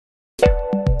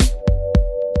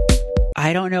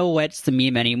I don't know what's the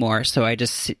meme anymore, so I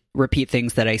just repeat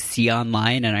things that I see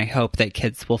online, and I hope that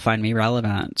kids will find me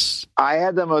relevant. I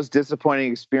had the most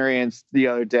disappointing experience the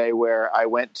other day where I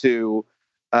went to,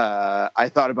 I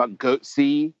thought about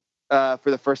Goatsy for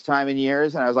the first time in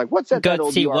years, and I was like, what's that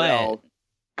old URL?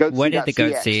 What? What is the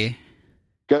Goatsy?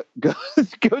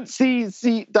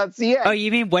 Goatsy.cx. Oh,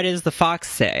 you mean what does the fox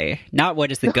say? Not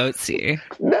what is the Goatsy?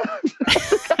 No.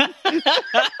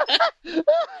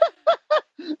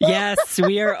 Yes,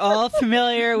 we are all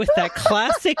familiar with that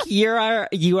classic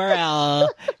URL,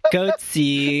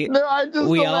 Goatsy. No, I just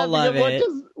we all love it.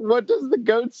 What does the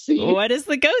Goatsy? What is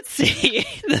the Goatsy?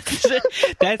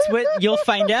 That's what you'll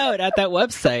find out at that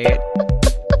website.